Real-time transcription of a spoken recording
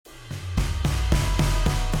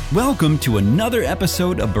Welcome to another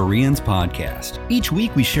episode of Bereans Podcast. Each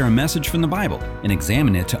week we share a message from the Bible and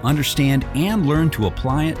examine it to understand and learn to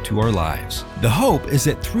apply it to our lives. The hope is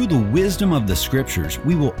that through the wisdom of the Scriptures,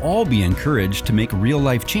 we will all be encouraged to make real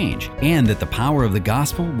life change and that the power of the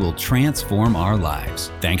gospel will transform our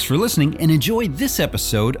lives. Thanks for listening and enjoy this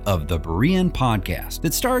episode of the Berean Podcast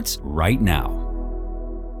that starts right now.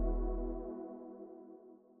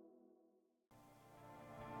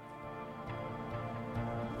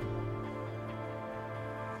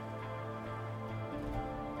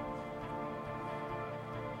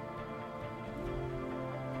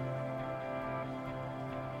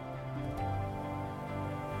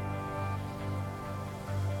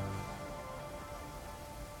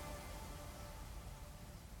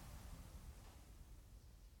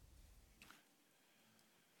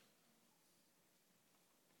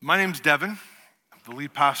 My name's Devin. I'm the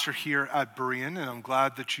lead pastor here at Berean, and I'm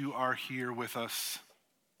glad that you are here with us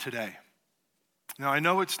today. Now, I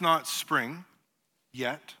know it's not spring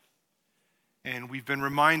yet, and we've been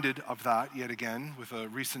reminded of that yet again with a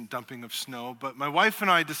recent dumping of snow, but my wife and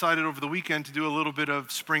I decided over the weekend to do a little bit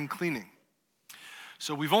of spring cleaning.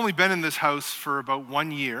 So we've only been in this house for about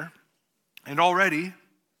 1 year, and already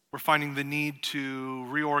we're finding the need to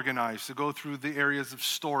reorganize, to go through the areas of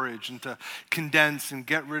storage and to condense and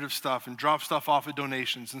get rid of stuff and drop stuff off at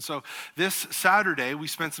donations. And so this Saturday, we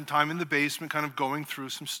spent some time in the basement kind of going through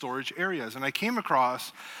some storage areas. And I came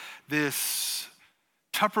across this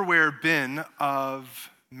Tupperware bin of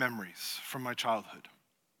memories from my childhood.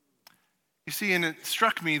 You see, and it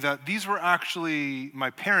struck me that these were actually my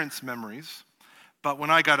parents' memories, but when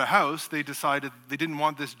I got a house, they decided they didn't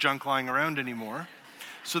want this junk lying around anymore.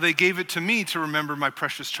 So they gave it to me to remember my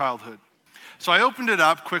precious childhood. So I opened it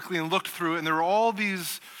up quickly and looked through it, and there were all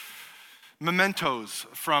these mementos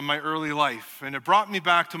from my early life. And it brought me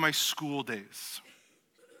back to my school days,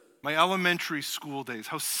 my elementary school days,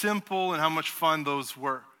 how simple and how much fun those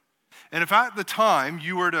were. And if at the time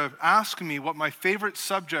you were to ask me what my favorite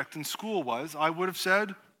subject in school was, I would have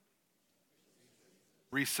said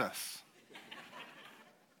recess.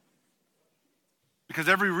 Because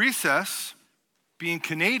every recess, being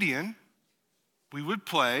Canadian, we would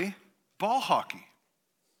play ball hockey.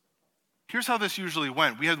 Here's how this usually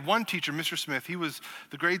went. We had one teacher, Mr. Smith. He was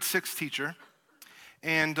the grade 6 teacher.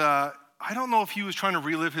 And I don't know if he was trying to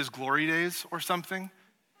relive his glory days or something,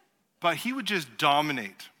 but he would just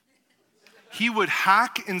dominate. He would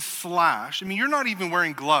hack and slash. I mean, you're not even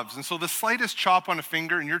wearing gloves. And so the slightest chop on a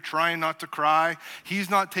finger and you're trying not to cry, he's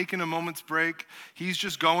not taking a moment's break. He's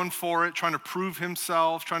just going for it, trying to prove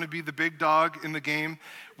himself, trying to be the big dog in the game,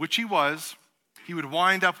 which he was. He would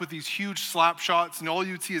wind up with these huge slap shots and all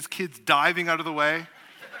you'd see is kids diving out of the way.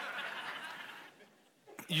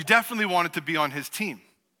 You definitely wanted to be on his team.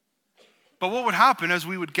 But what would happen as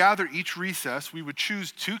we would gather each recess, we would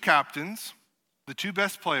choose 2 captains, the 2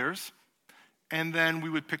 best players, and then we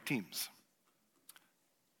would pick teams.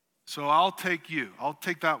 So I'll take you, I'll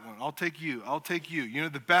take that one, I'll take you, I'll take you. You know,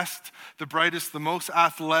 the best, the brightest, the most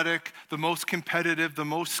athletic, the most competitive, the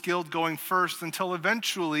most skilled going first until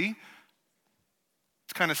eventually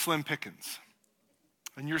it's kind of slim pickings.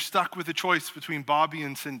 And you're stuck with a choice between Bobby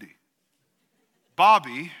and Cindy.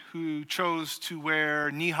 Bobby, who chose to wear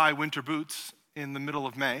knee-high winter boots in the middle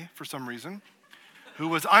of May for some reason, who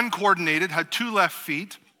was uncoordinated, had 2 left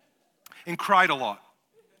feet, and cried a lot.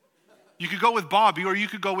 You could go with Bobby or you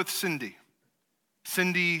could go with Cindy.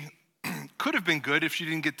 Cindy could have been good if she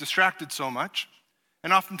didn't get distracted so much.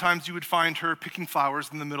 And oftentimes you would find her picking flowers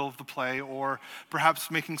in the middle of the play or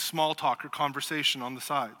perhaps making small talk or conversation on the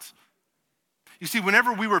sides. You see,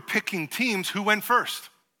 whenever we were picking teams, who went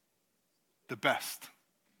first? The best,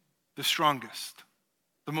 the strongest,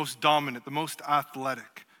 the most dominant, the most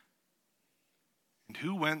athletic. And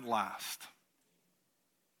who went last?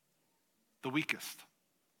 The weakest,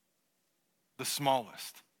 the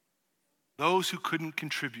smallest, those who couldn't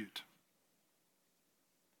contribute.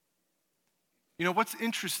 You know, what's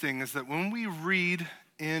interesting is that when we read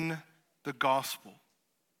in the gospel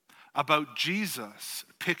about Jesus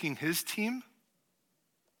picking his team,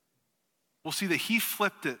 we'll see that he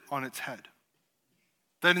flipped it on its head.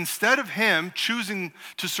 That instead of him choosing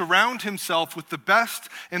to surround himself with the best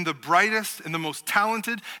and the brightest and the most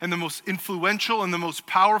talented and the most influential and the most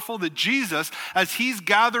powerful, that Jesus, as he's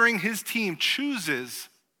gathering his team, chooses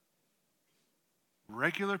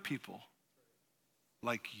regular people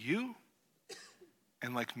like you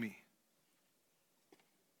and like me.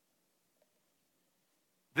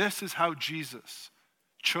 This is how Jesus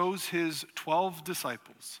chose his 12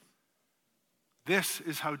 disciples. This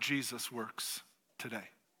is how Jesus works today.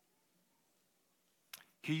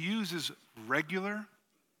 He uses regular,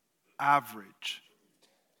 average,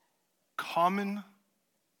 common,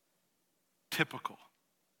 typical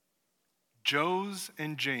Joes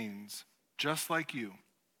and Janes, just like you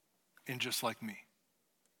and just like me.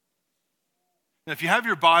 Now, if you have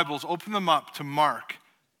your Bibles, open them up to Mark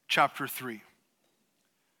chapter 3.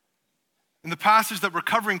 In the passage that we're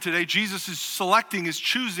covering today, Jesus is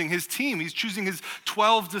choosing his team. He's choosing his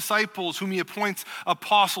 12 disciples whom he appoints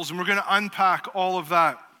apostles, and we're going to unpack all of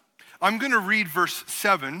that. I'm going to read verse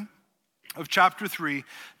 7 of chapter 3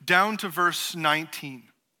 down to verse 19.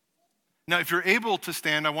 Now, if you're able to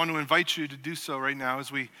stand, I want to invite you to do so right now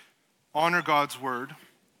as we honor God's word.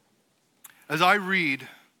 As I read,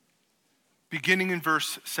 beginning in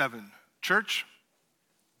verse 7. Church,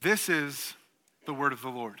 this is the word of the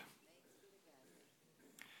Lord.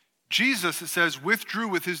 Jesus, it says, withdrew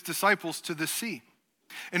with his disciples to the sea,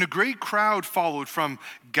 and a great crowd followed from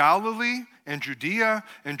Galilee and Judea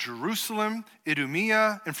and Jerusalem,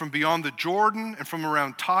 Idumea, and from beyond the Jordan, and from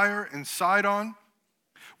around Tyre and Sidon.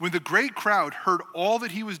 When the great crowd heard all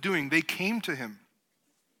that he was doing, they came to him.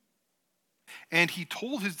 And he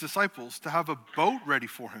told his disciples to have a boat ready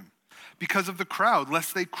for him because of the crowd,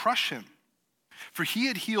 lest they crush him. For he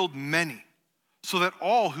had healed many, so that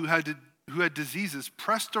all who had diseases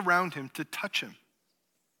pressed around him to touch him.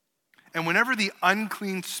 And whenever the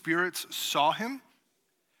unclean spirits saw him,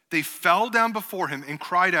 they fell down before him and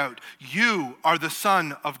cried out, "You are the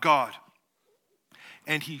Son of God."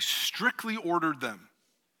 And he strictly ordered them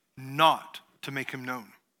not to make him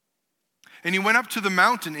known. And he went up to the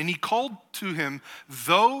mountain, and he called to him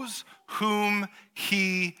those whom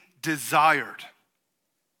he desired.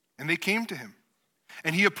 And they came to him.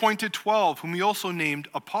 And he appointed 12, whom he also named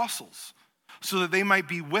apostles, so that they might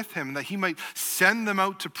be with him, and that he might send them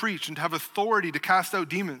out to preach and to have authority to cast out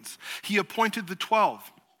demons. He appointed the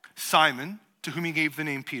 12, Simon, to whom he gave the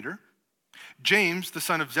name Peter, James, the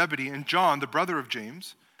son of Zebedee, and John, the brother of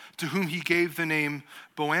James, to whom he gave the name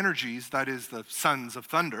Boanerges, that is, the sons of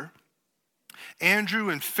thunder, Andrew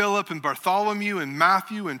and Philip and Bartholomew and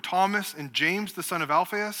Matthew and Thomas and James, the son of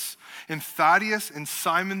Alphaeus, and Thaddeus and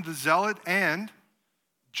Simon the Zealot, and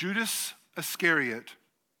Judas Iscariot,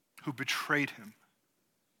 who betrayed him.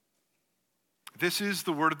 This is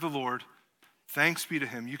the word of the Lord. Thanks be to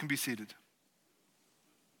him. You can be seated.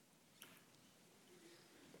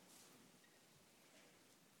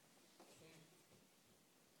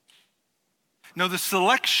 Now, the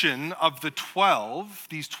selection of the 12,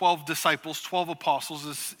 these 12 disciples, 12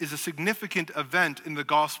 apostles, is a significant event in the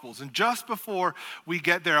Gospels. And just before we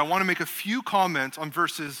get there, I want to make a few comments on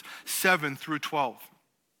verses 7 through 12.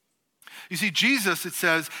 You see, Jesus, it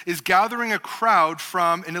says, is gathering a crowd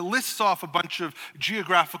from, and it lists off a bunch of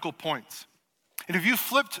geographical points. And if you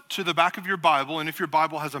flipped to the back of your Bible, and if your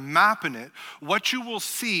Bible has a map in it, what you will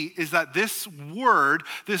see is that this word,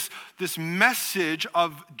 this message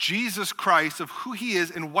of Jesus Christ, of who he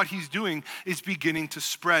is and what he's doing, is beginning to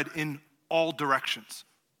spread in all directions.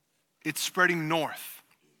 It's spreading north.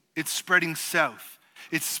 It's spreading south.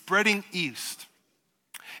 It's spreading east.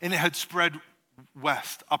 And it had spread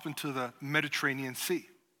west up into the Mediterranean Sea.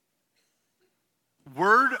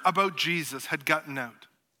 Word about Jesus had gotten out.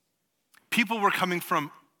 People were coming from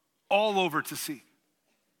all over to see.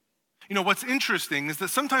 You know, what's interesting is that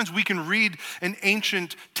sometimes we can read an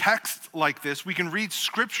ancient text like this, we can read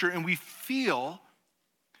scripture, and we feel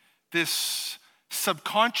this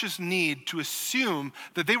subconscious need to assume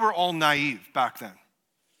that they were all naive back then.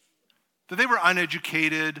 That they were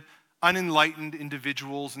uneducated, unenlightened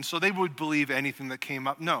individuals, and so they would believe anything that came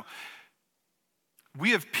up. No.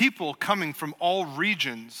 We have people coming from all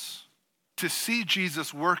regions to see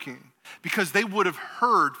Jesus working because they would have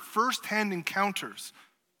heard firsthand encounters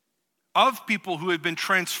of people who had been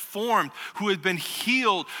transformed, who had been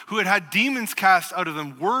healed, who had had demons cast out of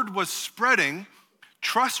them. Word was spreading,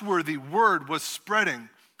 trustworthy word was spreading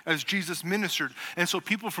as Jesus ministered. And so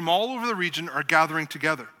people from all over the region are gathering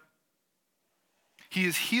together. He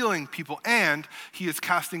is healing people and he is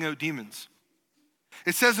casting out demons.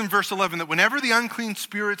 It says in verse 11 that whenever the unclean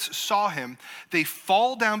spirits saw him, they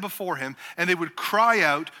fall down before him and they would cry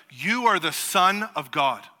out, "You are the Son of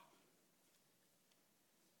God."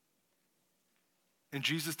 And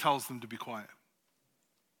Jesus tells them to be quiet.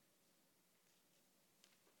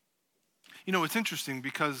 You know, it's interesting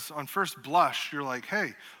because on first blush, you're like,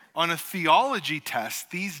 hey, on a theology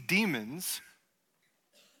test, these demons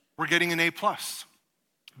were getting an A+.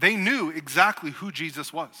 They knew exactly who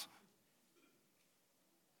Jesus was.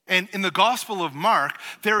 And in the Gospel of Mark,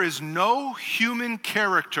 there is no human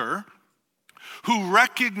character who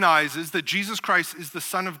recognizes that Jesus Christ is the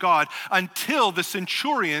Son of God until the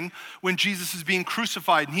centurion when Jesus is being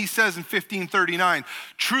crucified. And he says in 1539,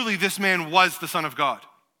 truly this man was the Son of God.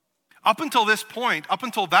 Up until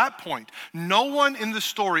that point, no one in the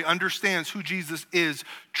story understands who Jesus is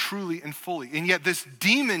truly and fully. And yet this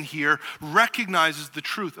demon here recognizes the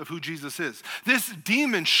truth of who Jesus is. This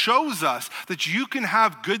demon shows us that you can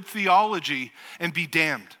have good theology and be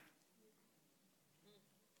damned.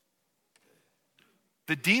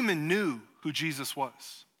 The demon knew who Jesus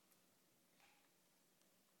was.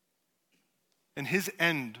 And his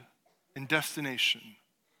end and destination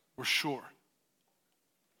were sure.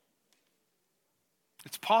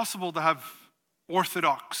 It's possible to have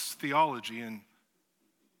orthodox theology and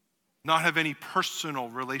not have any personal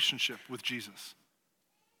relationship with Jesus.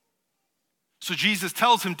 So Jesus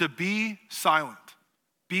tells him to be silent,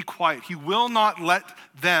 be quiet. He will not let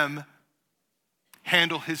them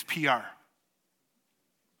handle his PR.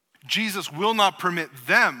 Jesus will not permit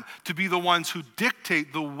them to be the ones who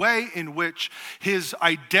dictate the way in which his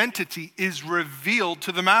identity is revealed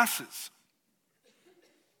to the masses.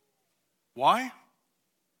 Why?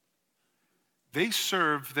 They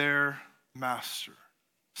serve their master,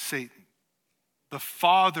 Satan, the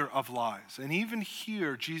father of lies. And even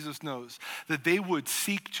here, Jesus knows that they would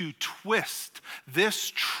seek to twist this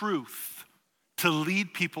truth to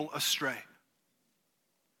lead people astray.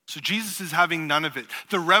 So Jesus is having none of it.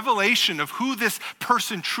 The revelation of who this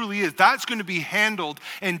person truly is, that's going to be handled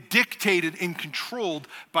and dictated and controlled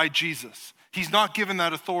by Jesus. He's not given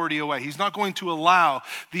that authority away. He's not going to allow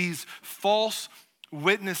these false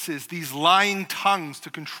witnesses, these lying tongues, to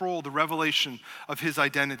control the revelation of his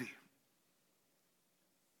identity.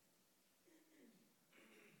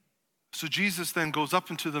 So Jesus then goes up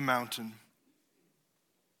into the mountain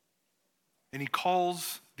and he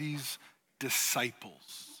calls these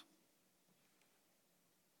disciples.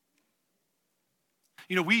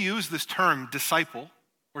 You know, we use this term disciple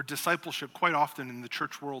or discipleship quite often in the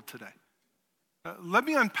church world today. Let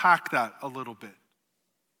me unpack that a little bit.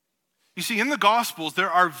 You see, in the Gospels, there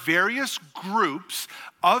are various groups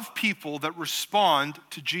of people that respond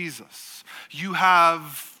to Jesus. You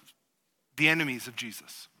have the enemies of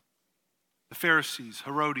Jesus, the Pharisees,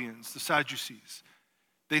 Herodians, the Sadducees.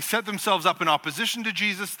 They set themselves up in opposition to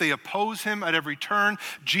Jesus. They oppose him at every turn.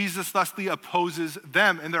 Jesus thusly opposes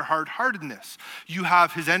them in their hard-heartedness. You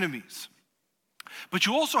have his enemies. But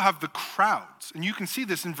you also have the crowds, and you can see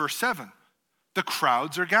this in verse 7. The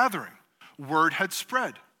crowds are gathering. Word had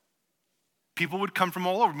spread. People would come from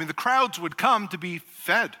all over. I mean, the crowds would come to be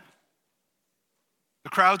fed. The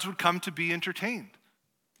crowds would come to be entertained.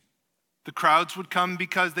 The crowds would come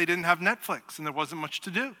because they didn't have Netflix and there wasn't much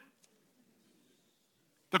to do.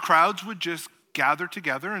 The crowds would just gather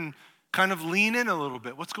together and kind of lean in a little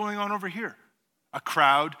bit. What's going on over here? A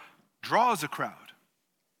crowd draws a crowd.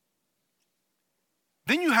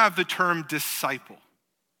 Then you have the term disciple.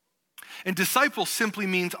 And disciple simply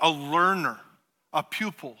means a learner, a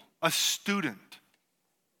pupil, a student.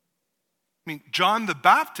 I mean, John the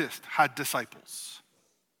Baptist had disciples.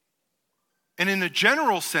 And in a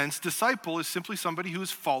general sense, disciple is simply somebody who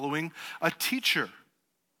is following a teacher.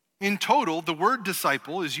 In total, the word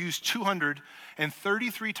disciple is used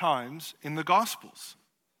 233 times in the Gospels.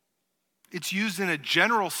 It's used in a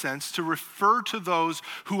general sense to refer to those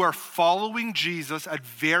who are following Jesus at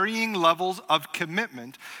varying levels of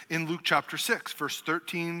commitment in Luke chapter 6, verse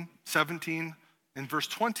 13, 17, and verse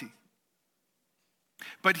 20.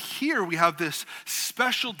 But here we have this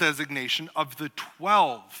special designation of the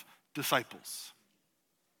 12 disciples.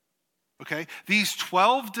 Okay? These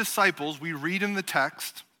 12 disciples, we read in the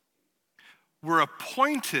text, were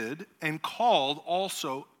appointed and called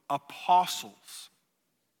also apostles.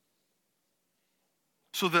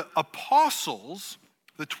 So the apostles,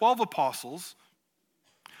 the 12 apostles,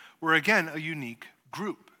 were again a unique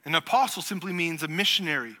group. An apostle simply means a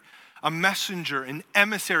missionary, a messenger, an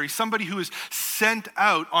emissary, somebody who is sent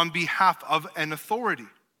out on behalf of an authority.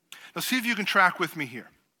 Now see if you can track with me here.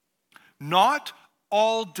 Not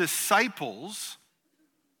all disciples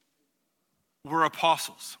were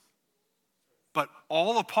apostles, but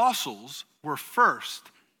all apostles were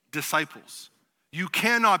first disciples. You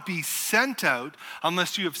cannot be sent out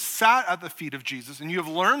unless you have sat at the feet of Jesus and you have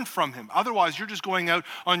learned from him. Otherwise, you're just going out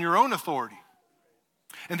on your own authority.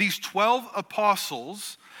 And these 12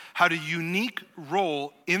 apostles had a unique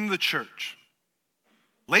role in the church.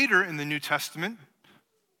 Later in the New Testament,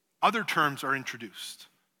 other terms are introduced.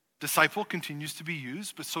 Disciple continues to be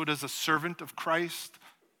used, but so does a servant of Christ.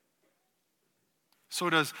 So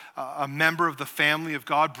does a member of the family of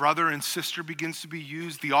God. Brother and sister begins to be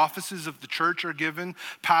used. The offices of the church are given.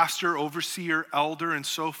 Pastor, overseer, elder, and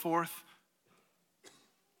so forth.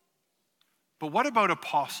 But what about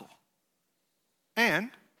apostle? And,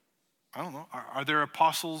 I don't know, are there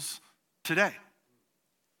apostles today?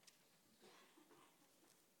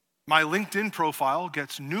 My LinkedIn profile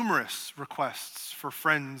gets numerous requests for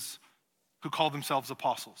friends who call themselves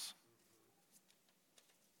apostles,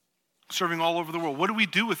 serving all over the world. What do we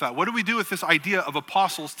do with that? What do we do with this idea of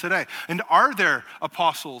apostles today? And are there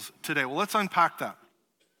apostles today? Well, let's unpack that.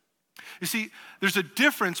 You see, there's a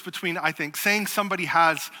difference between, I think, saying somebody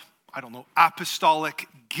has, apostolic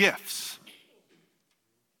gifts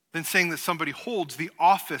than saying that somebody holds the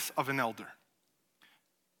office of an elder.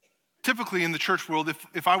 Typically in the church world,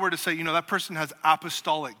 if I were to say, that person has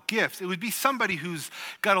apostolic gifts, it would be somebody who's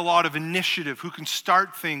got a lot of initiative, who can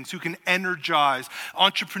start things, who can energize,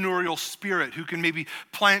 entrepreneurial spirit, who can maybe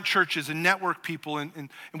plant churches and network people, and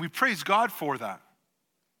we praise God for that.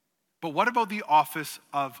 But what about the office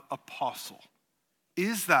of apostle?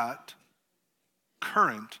 Is that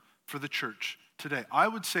current for the church today? I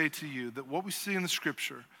would say to you that what we see in the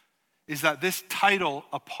scripture is that this title,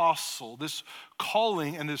 apostle, this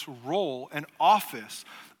calling and this role and office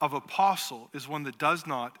of apostle is one that does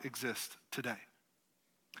not exist today.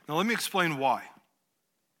 Now let me explain why.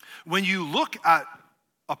 When you look at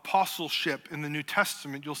apostleship in the New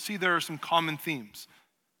Testament, you'll see there are some common themes.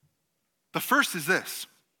 The first is this: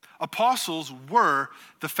 apostles were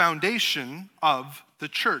the foundation of the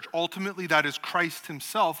church. Ultimately, that is Christ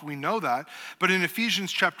himself. We know that. But in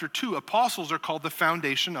Ephesians chapter 2, apostles are called the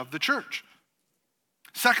foundation of the church.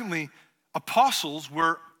 Secondly, apostles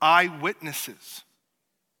were eyewitnesses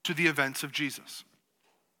to the events of Jesus.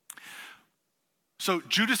 So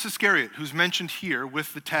Judas Iscariot, who's mentioned here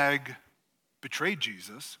with the tag betrayed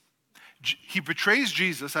Jesus, he betrays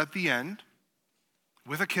Jesus at the end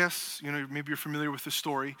with a kiss. Maybe you're familiar with the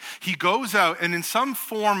story. He goes out and in some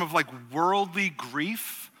form of worldly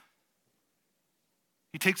grief,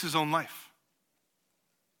 he takes his own life.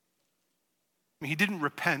 He didn't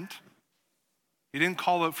repent. He didn't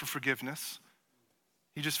call out for forgiveness.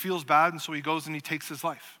 He just feels bad, and so he goes and he takes his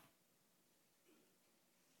life.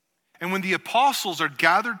 And when the apostles are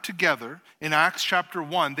gathered together in Acts chapter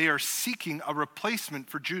 1, they are seeking a replacement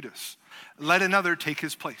for Judas. Let another take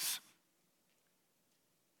his place.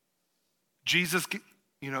 Jesus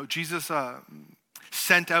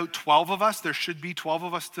sent out 12 of us. There should be 12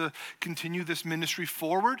 of us to continue this ministry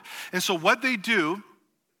forward. And so what they do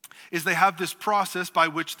is they have this process by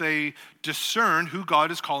which they discern who God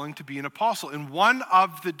is calling to be an apostle. And one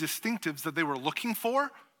of the distinctives that they were looking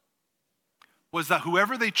for was that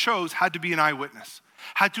whoever they chose had to be an eyewitness,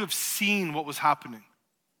 had to have seen what was happening,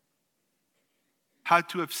 had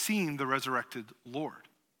to have seen the resurrected Lord,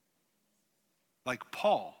 like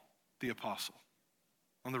Paul, the apostle,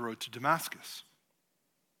 on the road to Damascus.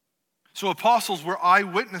 So apostles were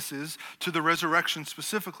eyewitnesses to the resurrection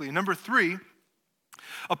specifically. And number 3,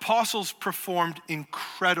 apostles performed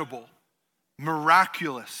incredible,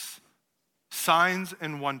 miraculous signs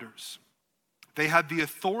and wonders. They had the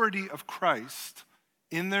authority of Christ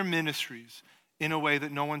in their ministries in a way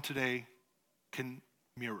that no one today can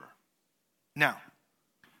mirror. Now,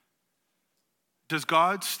 does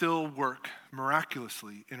God still work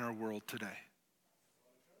miraculously in our world today?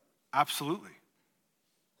 Absolutely.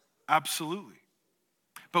 Absolutely.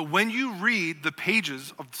 But when you read the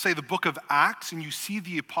pages of, say, the book of Acts and you see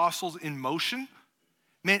the apostles in motion,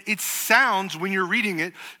 man, it sounds, when you're reading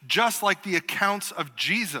it, just like the accounts of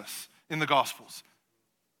Jesus in the Gospels.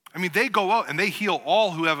 I mean, they go out and they heal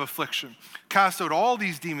all who have affliction, cast out all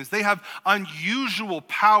these demons. They have unusual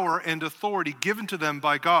power and authority given to them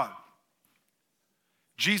by God.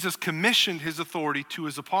 Jesus commissioned his authority to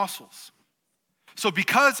his apostles. So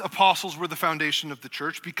because apostles were the foundation of the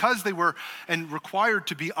church, because they were and required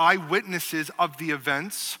to be eyewitnesses of the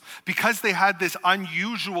events, because they had this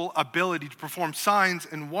unusual ability to perform signs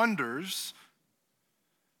and wonders,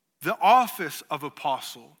 the office of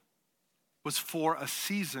apostle was for a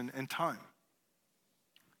season and time.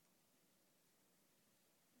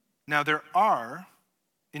 Now there are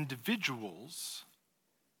individuals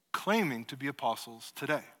claiming to be apostles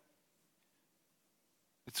today.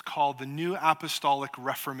 It's called the New Apostolic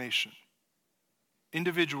Reformation.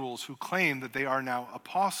 Individuals who claim that they are now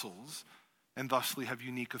apostles and thusly have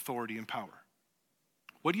unique authority and power.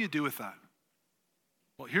 What do you do with that?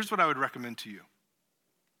 Well, here's what I would recommend to you.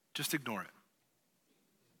 Just ignore it.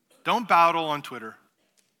 Don't battle on Twitter.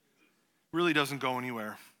 It really doesn't go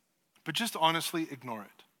anywhere. But just honestly ignore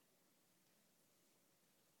it.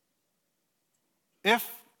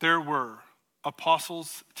 If there were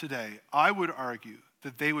apostles today, I would argue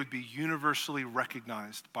that they would be universally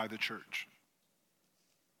recognized by the church.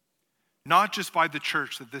 Not just by the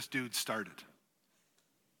church that this dude started.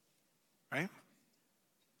 Right?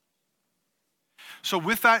 So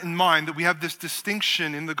with that in mind, that we have this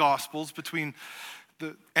distinction in the Gospels between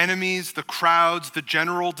the enemies, the crowds, the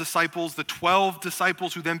general disciples, the 12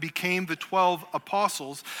 disciples who then became the 12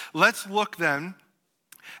 apostles, let's look then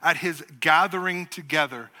at his gathering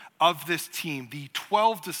together of this team, the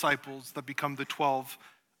 12 disciples that become the 12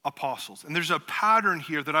 apostles. And there's a pattern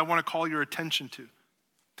here that I want to call your attention to,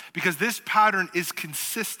 because this pattern is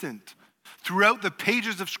consistent throughout the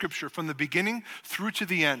pages of Scripture from the beginning through to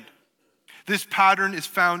the end. This pattern is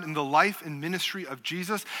found in the life and ministry of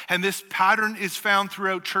Jesus, and this pattern is found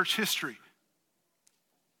throughout church history,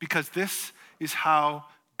 because this is how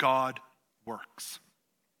God works.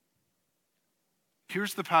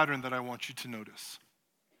 Here's the pattern that I want you to notice.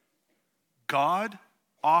 God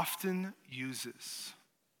often uses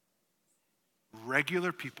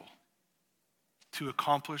regular people to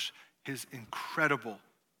accomplish his incredible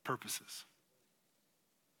purposes.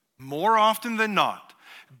 More often than not,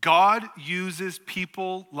 God uses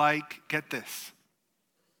people like, get this,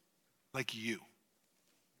 like you.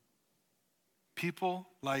 People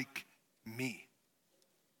like me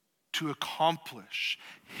to accomplish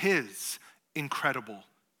his incredible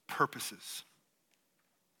purposes.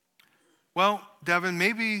 Well, Devin,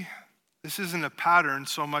 maybe this isn't a pattern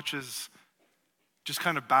so much as just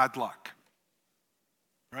kind of bad luck,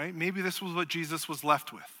 right? Maybe this was what Jesus was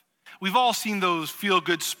left with. We've all seen those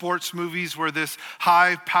feel-good sports movies where this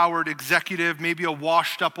high-powered executive, maybe a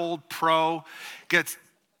washed-up old pro, gets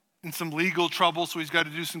in some legal trouble, so he's got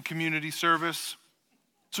to do some community service.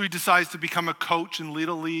 So he decides to become a coach in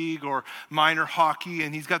Little League or minor hockey,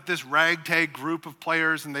 and he's got this ragtag group of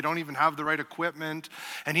players, and they don't even have the right equipment,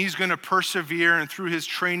 and he's going to persevere, and through his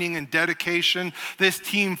training and dedication, this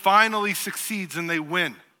team finally succeeds and they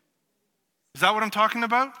win. Is that what I'm talking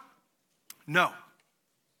about? No.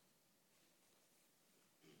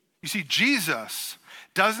 You see, Jesus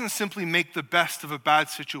doesn't simply make the best of a bad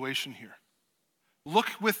situation here. Look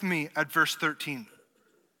with me at verse 13.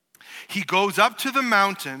 He goes up to the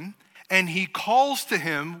mountain and he calls to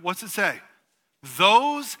him, what's it say?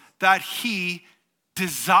 Those that he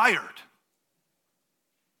desired.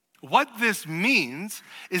 What this means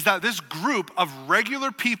is that this group of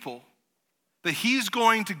regular people that he's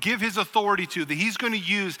going to give his authority to, that he's going to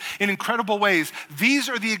use in incredible ways, these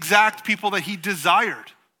are the exact people that he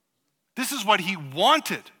desired. This is what he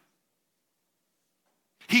wanted.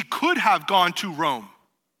 He could have gone to Rome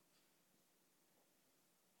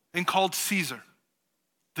and called Caesar,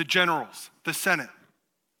 the generals, the Senate,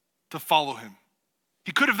 to follow him.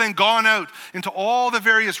 He could have then gone out into all the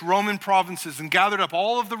various Roman provinces and gathered up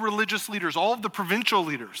all of the religious leaders, all of the provincial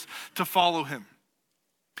leaders to follow him.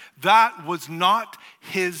 That was not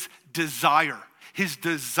his desire. His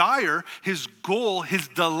desire, his goal, his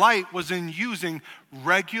delight was in using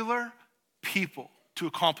regular people to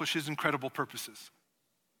accomplish his incredible purposes.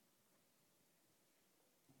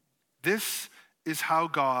 This is how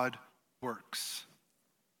God works.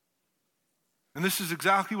 And this is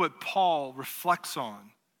exactly what Paul reflects on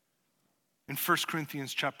in 1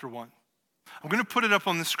 Corinthians chapter 1. I'm going to put it up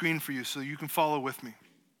on the screen for you so you can follow with me.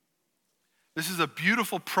 This is a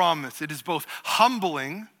beautiful promise. It is both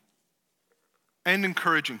humbling and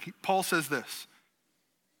encouraging. Paul says this: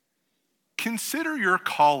 "Consider your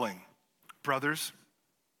calling, brothers.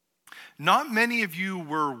 Not many of you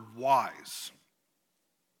were wise,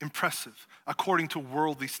 impressive, according to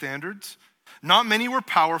worldly standards. Not many were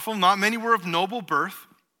powerful, not many were of noble birth.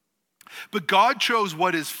 But God chose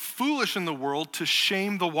what is foolish in the world to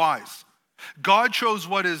shame the wise. God chose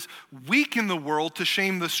what is weak in the world to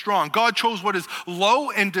shame the strong. God chose what is low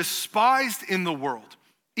and despised in the world,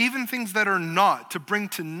 even things that are not, to bring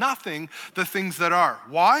to nothing the things that are."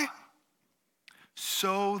 Why?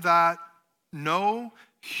 "So that no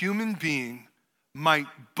human being might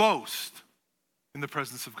boast in the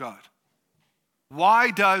presence of God." Why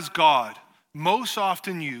does God most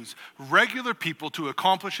often use regular people to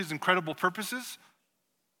accomplish his incredible purposes?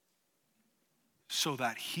 So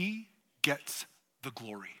that he gets the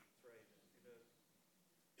glory.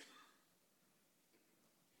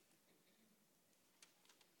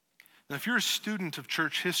 Now, if you're a student of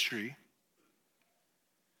church history,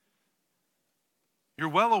 you're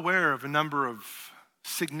well aware of a number of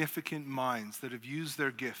significant minds that have used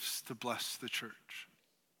their gifts to bless the church.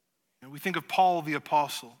 We think of Paul the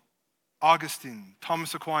Apostle, Augustine,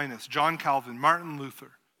 Thomas Aquinas, John Calvin, Martin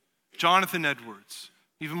Luther, Jonathan Edwards,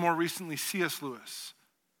 even more recently C.S. Lewis.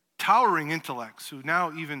 Towering intellects who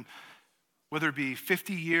now even whether it be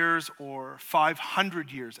 50 years or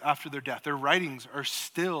 500 years after their death, their writings are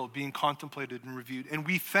still being contemplated and reviewed. And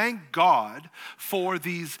we thank God for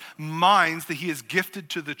these minds that he has gifted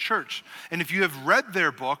to the church. And if you have read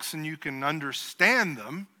their books and you can understand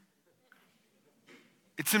them,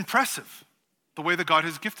 it's impressive the way that God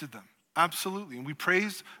has gifted them. Absolutely. And we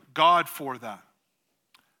praise God for that.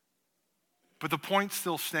 But the point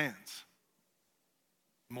still stands.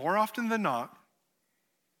 More often than not,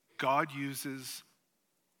 God uses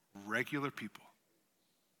regular people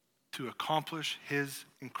to accomplish his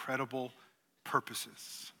incredible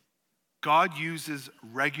purposes. God uses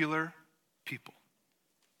regular people.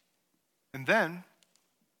 And then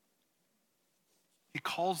he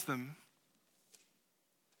calls them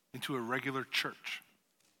into a regular church.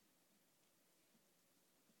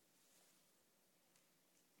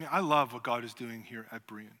 I love what God is doing here at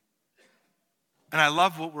Berean. And I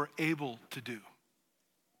love what we're able to do.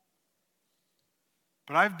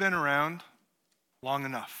 But I've been around long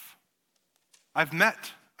enough. I've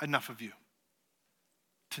met enough of you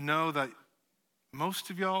to know that most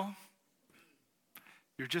of y'all,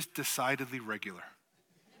 you're just decidedly regular.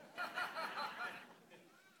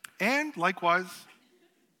 And likewise,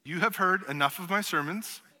 you have heard enough of my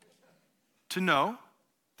sermons to know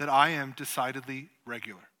that I am decidedly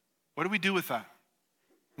regular. What do we do with that?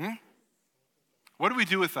 What do we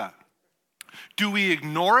do with that? Do we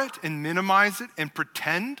ignore it and minimize it and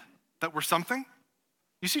pretend that we're something?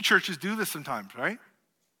 You see churches do this sometimes, right?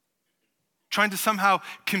 Trying to somehow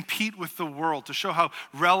compete with the world to show how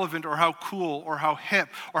relevant or how cool or how hip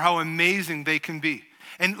or how amazing they can be.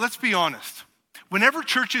 And let's be honest, whenever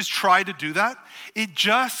churches try to do that, it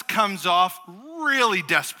just comes off really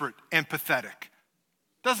desperate and pathetic,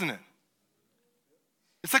 doesn't it?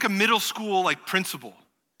 It's like a middle school principal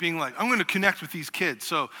being like, I'm going to connect with these kids.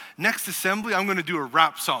 So next assembly, I'm going to do a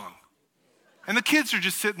rap song. And the kids are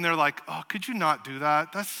just sitting there like, oh, could you not do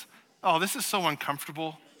that? This is so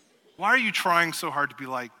uncomfortable. Why are you trying so hard to be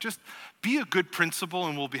like, just be a good principal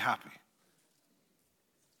and we'll be happy.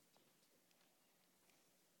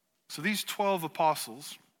 So these 12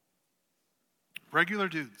 apostles, regular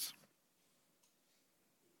dudes,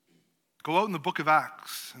 go out in the book of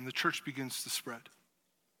Acts and the church begins to spread.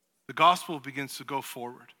 The gospel begins to go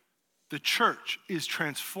forward. The church is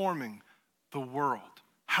transforming the world.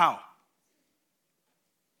 How?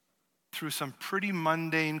 Through some pretty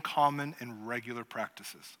mundane, common, and regular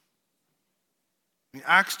practices.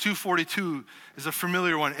 Acts 2:42 is a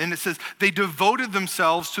familiar one, and it says, they devoted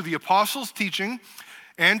themselves to the apostles' teaching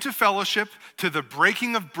and to fellowship, to the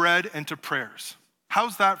breaking of bread and to prayers.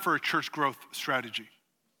 How's that for a church growth strategy?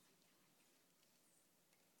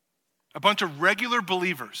 A bunch of regular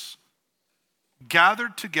believers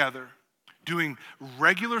gathered together, doing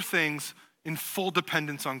regular things in full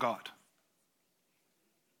dependence on God.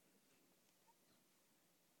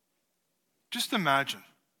 Just imagine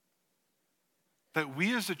that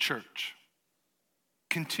we as a church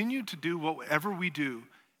continue to do whatever we do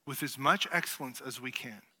with as much excellence as we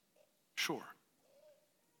can. Sure.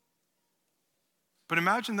 But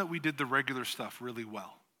imagine that we did the regular stuff really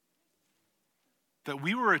well. That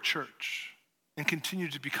we were a church and continue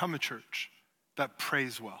to become a church that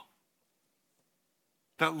prays well,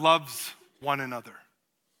 that loves one another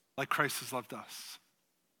like Christ has loved us,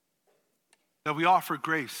 that we offer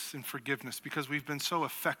grace and forgiveness because we've been so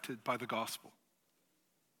affected by the gospel,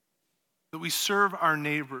 that we serve our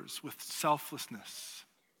neighbors with selflessness,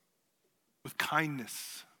 with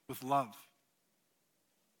kindness, with love,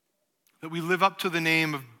 that we live up to the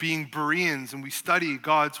name of being Bereans and we study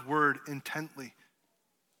God's word intently.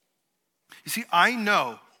 You see, I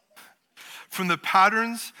know from the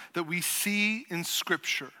patterns that we see in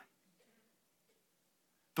Scripture,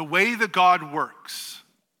 the way that God works,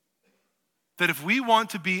 that if we want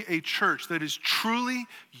to be a church that is truly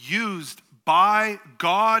used by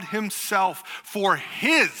God himself for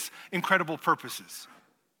his incredible purposes,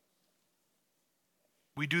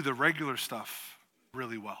 we do the regular stuff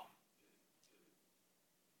really well.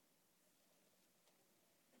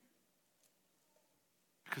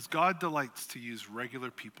 Because God delights to use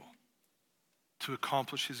regular people to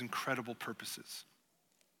accomplish his incredible purposes.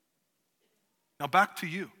 Now back to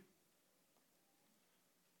you.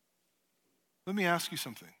 Let me ask you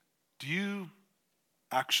something. Do you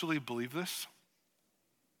actually believe this?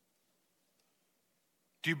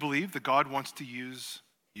 Do you believe that God wants to use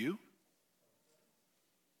you?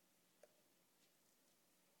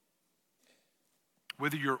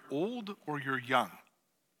 Whether you're old or you're young,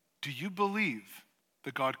 do you believe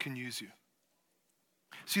that God can use you?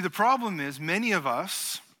 See, the problem is many of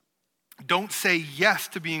us don't say yes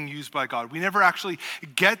to being used by God. We never actually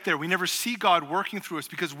get there. We never see God working through us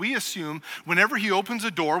because we assume whenever he opens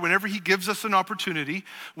a door, whenever he gives us an opportunity,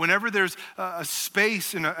 whenever there's a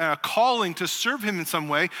space and a calling to serve him in some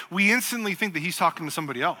way, we instantly think that he's talking to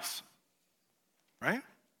somebody else, right?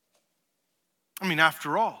 I mean,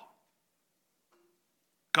 after all,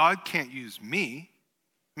 God can't use me.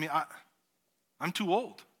 I mean, I'm too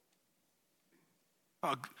old.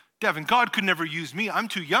 Oh, Devin, God could never use me. I'm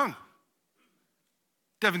too young.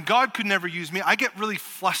 Devin, God could never use me. I get really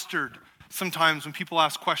flustered sometimes when people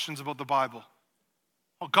ask questions about the Bible.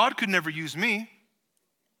 Oh, God could never use me.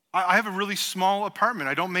 I have a really small apartment.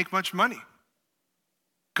 I don't make much money.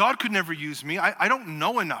 God could never use me. I don't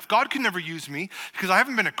know enough. God could never use me because I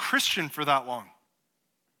haven't been a Christian for that long.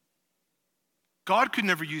 God could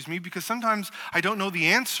never use me because sometimes I don't know the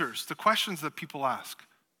answers to questions that people ask.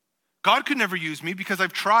 God could never use me because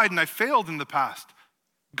I've tried and I've failed in the past.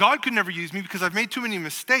 God could never use me because I've made too many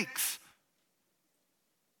mistakes.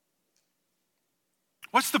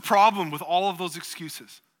 What's the problem with all of those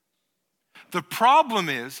excuses? The problem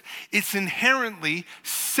is it's inherently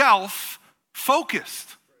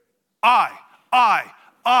self-focused. I.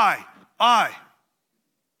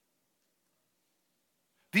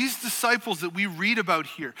 These disciples that we read about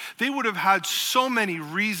here, they would have had so many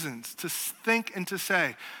reasons to think and to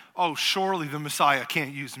say, oh, surely the Messiah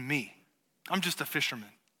can't use me. I'm just a fisherman.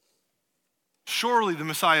 Surely the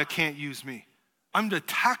Messiah can't use me. I'm the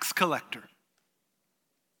tax collector.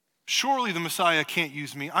 Surely the Messiah can't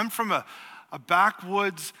use me. I'm from a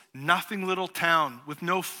backwoods, nothing little town with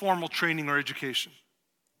no formal training or education.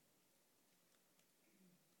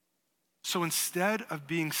 So instead of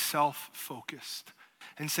being self-focused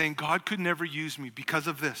and saying, God could never use me because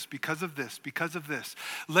of this, because of this, because of this,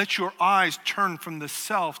 let your eyes turn from the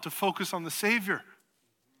self to focus on the Savior.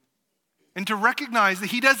 And to recognize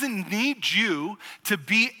that he doesn't need you to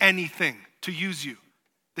be anything to use you.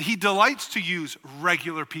 That he delights to use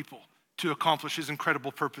regular people to accomplish his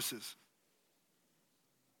incredible purposes.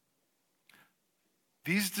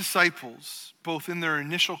 These disciples, both in their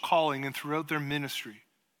initial calling and throughout their ministry,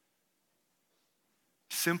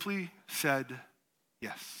 simply said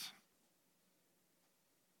yes.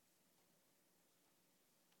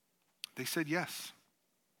 They said yes.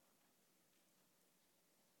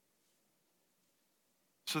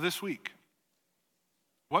 So this week,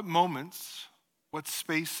 what moments, what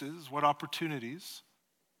spaces, what opportunities,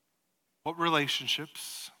 what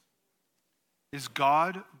relationships is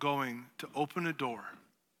God going to open a door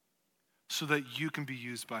so that you can be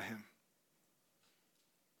used by him?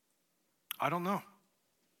 I don't know.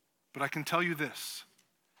 But I can tell you this,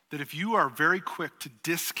 that if you are very quick to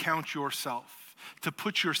discount yourself, to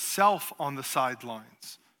put yourself on the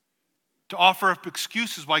sidelines, to offer up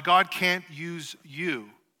excuses why God can't use you,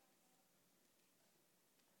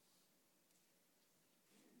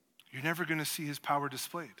 you're never going to see his power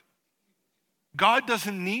displayed. God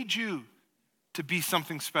doesn't need you to be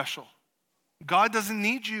something special. God doesn't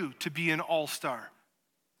need you to be an all-star.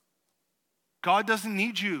 God doesn't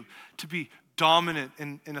need you to be dominant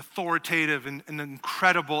and authoritative and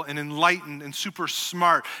incredible and enlightened and super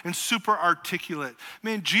smart and super articulate.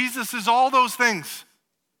 Man, Jesus is all those things.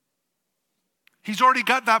 He's already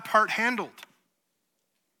got that part handled.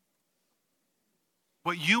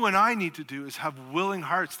 What you and I need to do is have willing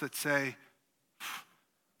hearts that say,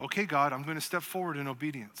 okay, God, I'm going to step forward in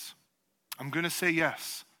obedience. I'm going to say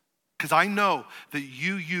yes, because I know that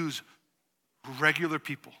you use regular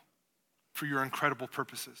people for your incredible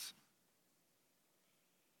purposes.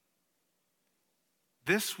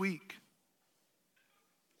 This week,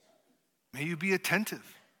 may you be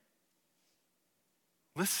attentive.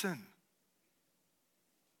 Listen.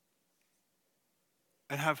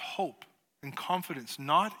 And have hope and confidence,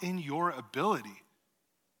 not in your ability,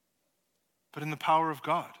 but in the power of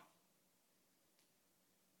God.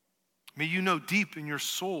 May you know deep in your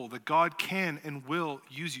soul that God can and will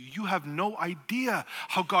use you. You have no idea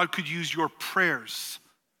how God could use your prayers,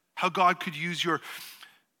 how God could use your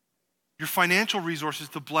financial resources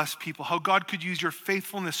to bless people, how God could use your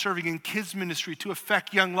faithfulness serving in kids ministry to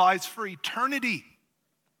affect young lives for eternity.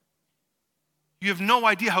 You have no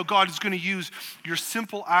idea how God is going to use your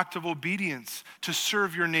simple act of obedience to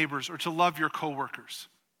serve your neighbors or to love your coworkers.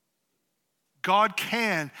 God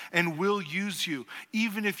can and will use you,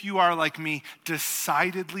 even if you are like me,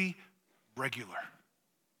 decidedly regular.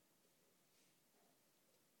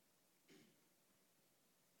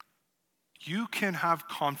 You can have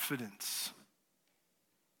confidence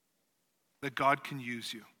that God can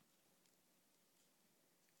use you.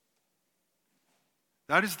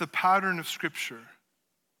 That is the pattern of Scripture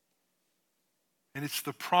And it's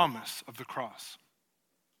the promise of the cross.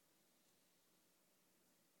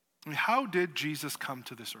 I mean, how did Jesus come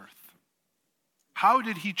to this earth? How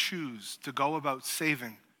did he choose to go about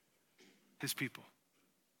saving his people?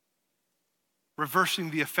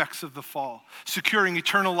 Reversing the effects of the fall, securing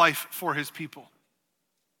eternal life for his people.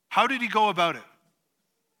 How did he go about it?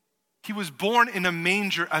 He was born in a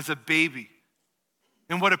manger as a baby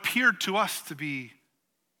in what appeared to us to be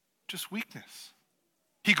just weakness.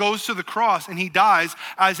 He goes to the cross and he dies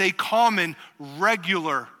as a common,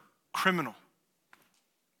 regular criminal.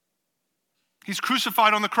 He's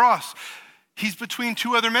crucified on the cross. He's between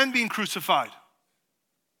two other men being crucified.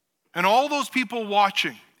 And all those people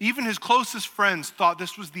watching, even his closest friends, thought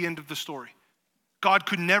this was the end of the story. God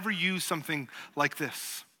could never use something like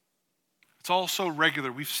this. It's all so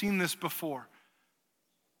regular. We've seen this before.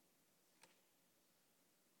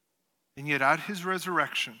 And yet at his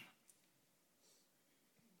resurrection,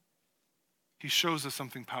 he shows us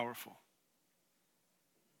something powerful.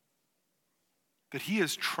 That he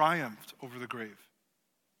has triumphed over the grave.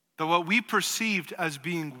 That what we perceived as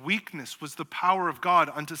being weakness was the power of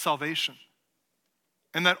God unto salvation.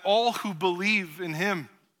 And that all who believe in him,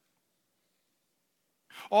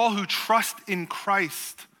 all who trust in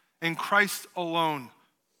Christ and Christ alone,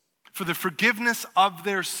 for the forgiveness of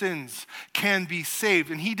their sins can be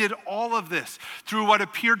saved. And he did all of this through what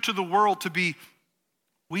appeared to the world to be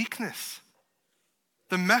weakness.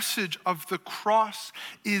 The message of the cross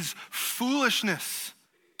is foolishness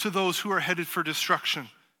to those who are headed for destruction.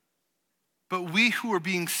 But we who are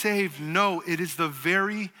being saved know it is the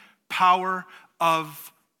very power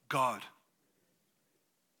of God.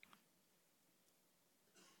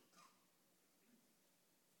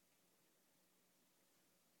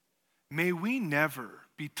 May we never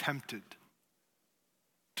be tempted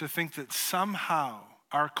to think that somehow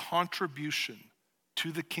our contribution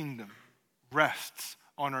to the kingdom rests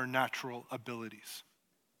on our natural abilities.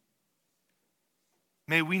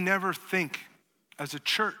 May we never think as a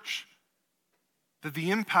church that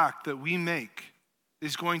the impact that we make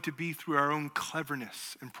is going to be through our own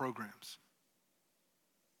cleverness and programs.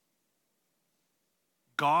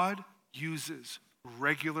 God uses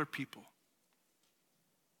regular people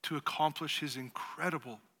to accomplish his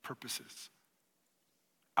incredible purposes.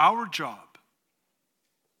 Our job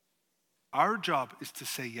is to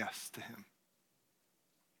say yes to him.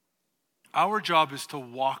 Our job is to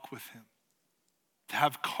walk with him, to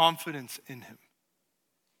have confidence in him,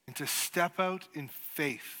 and to step out in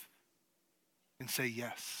faith and say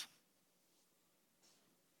yes.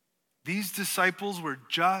 These disciples were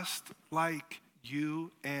just like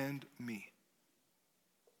you and me.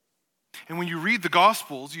 And when you read the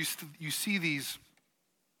Gospels, you see these,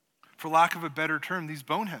 for lack of a better term, these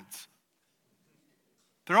boneheads.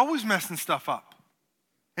 They're always messing stuff up,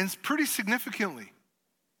 and it's pretty significantly.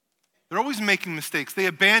 They're always making mistakes. They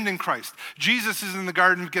abandon Christ. Jesus is in the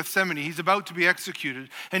Garden of Gethsemane. He's about to be executed,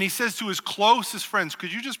 and he says to his closest friends,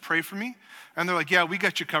 "Could you just pray for me?" And they're like, "Yeah, we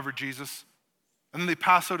got you covered, Jesus." And then they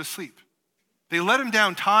pass out asleep. They let him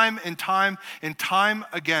down time and time and time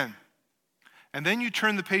again. And then you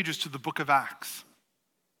turn the pages to the book of Acts.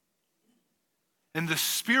 And the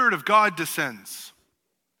Spirit of God descends.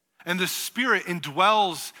 And the Spirit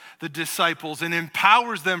indwells the disciples and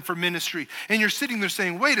empowers them for ministry. And you're sitting there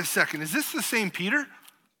saying, wait a second, is this the same Peter?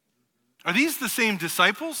 Are these the same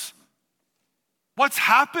disciples? What's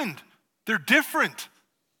happened? They're different.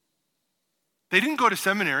 They didn't go to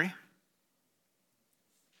seminary.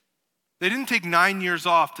 They didn't take 9 years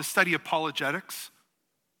off to study apologetics.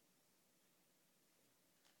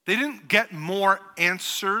 They didn't get more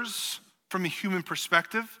answers from a human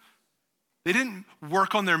perspective. They didn't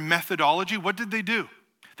work on their methodology. What did they do?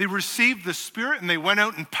 They received the Spirit and they went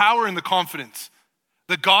out in power and the confidence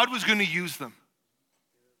that God was going to use them.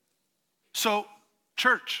 So,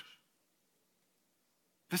 church,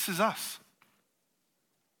 this is us.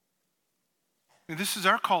 And this is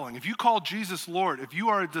our calling. If you call Jesus Lord, if you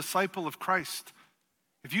are a disciple of Christ,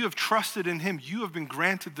 if you have trusted in him, you have been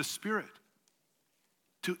granted the Spirit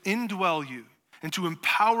to indwell you and to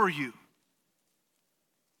empower you.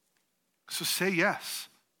 So say yes.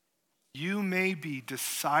 You may be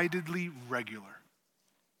decidedly regular,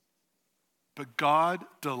 but God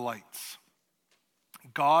delights.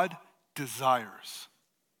 God desires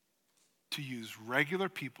to use regular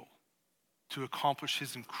people to accomplish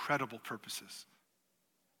his incredible purposes.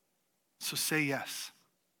 So say yes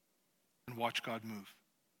and watch God move.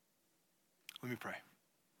 Let me pray.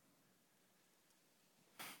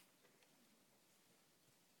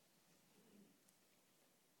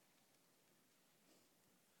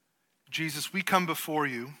 Jesus, we come before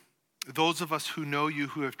you, those of us who know you,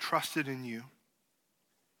 who have trusted in you.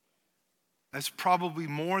 as probably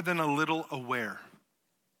more than a little aware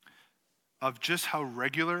of just how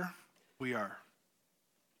regular we are.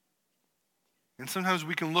 And sometimes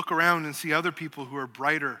we can look around and see other people who are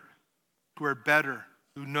brighter, who are better,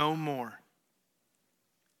 who know more.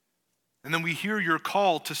 And then we hear your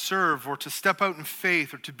call to serve or to step out in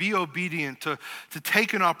faith or to be obedient, to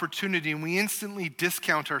take an opportunity, and we instantly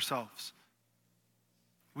discount ourselves.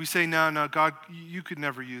 We say, no, God, you could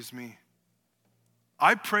never use me.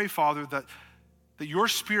 I pray, Father, that your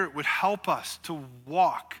Spirit would help us to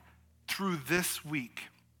walk through this week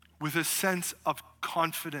with a sense of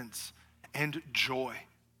confidence and joy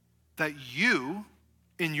that you,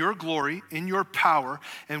 in your glory, in your power,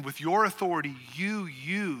 and with your authority, you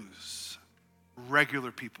use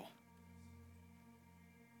regular people.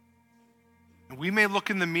 And we may look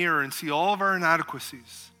in the mirror and see all of our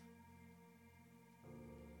inadequacies.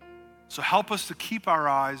 So help us to keep our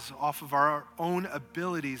eyes off of our own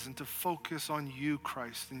abilities and to focus on you,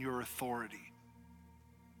 Christ, and your authority.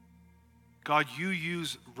 God, you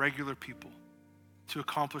use regular people to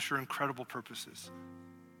accomplish your incredible purposes.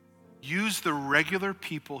 Use the regular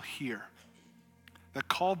people here that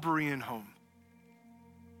call Berean home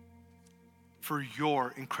for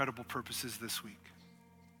your incredible purposes this week.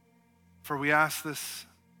 For we ask this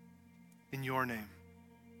in your name.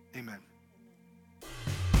 Amen.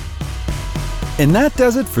 And that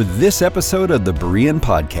does it for this episode of the Berean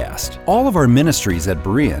Podcast. All of our ministries at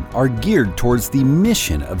Berean are geared towards the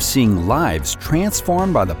mission of seeing lives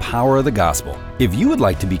transformed by the power of the gospel. If you would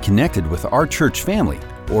like to be connected with our church family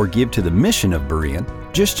or give to the mission of Berean,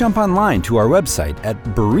 just jump online to our website at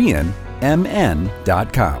bereanmn.com.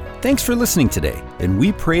 Thanks for listening today, and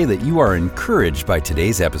we pray that you are encouraged by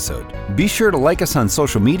today's episode. Be sure to like us on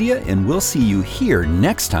social media, and we'll see you here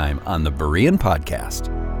next time on the Berean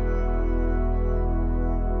Podcast.